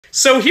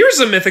So here's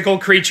a mythical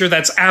creature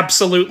that's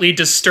absolutely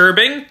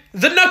disturbing.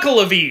 The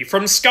Nuckelavee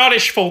from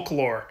Scottish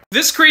folklore.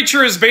 This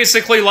creature is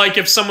basically like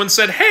if someone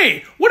said,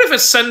 hey, what if a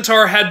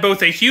centaur had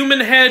both a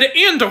human head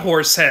and a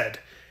horse head?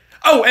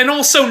 Oh, and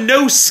also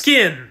no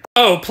skin.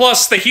 Oh,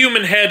 plus the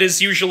human head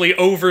is usually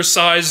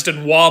oversized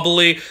and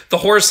wobbly, the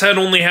horse head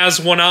only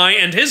has one eye,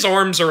 and his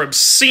arms are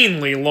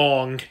obscenely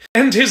long.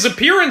 And his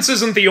appearance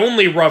isn't the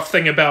only rough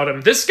thing about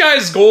him. This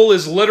guy's goal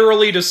is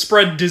literally to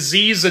spread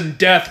disease and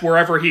death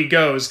wherever he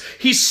goes.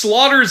 He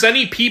slaughters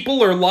any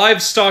people or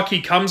livestock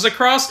he comes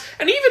across,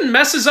 and even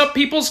messes up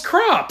people's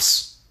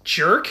crops.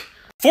 Jerk.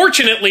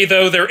 Fortunately,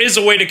 though, there is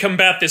a way to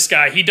combat this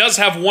guy. He does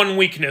have one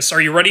weakness.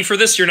 Are you ready for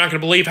this? You're not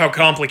going to believe how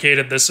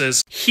complicated this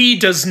is. He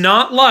does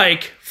not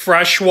like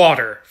fresh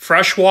water.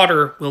 Fresh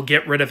water will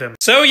get rid of him.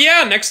 So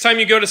yeah, next time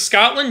you go to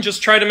Scotland,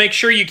 just try to make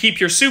sure you keep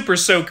your super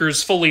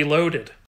soakers fully loaded.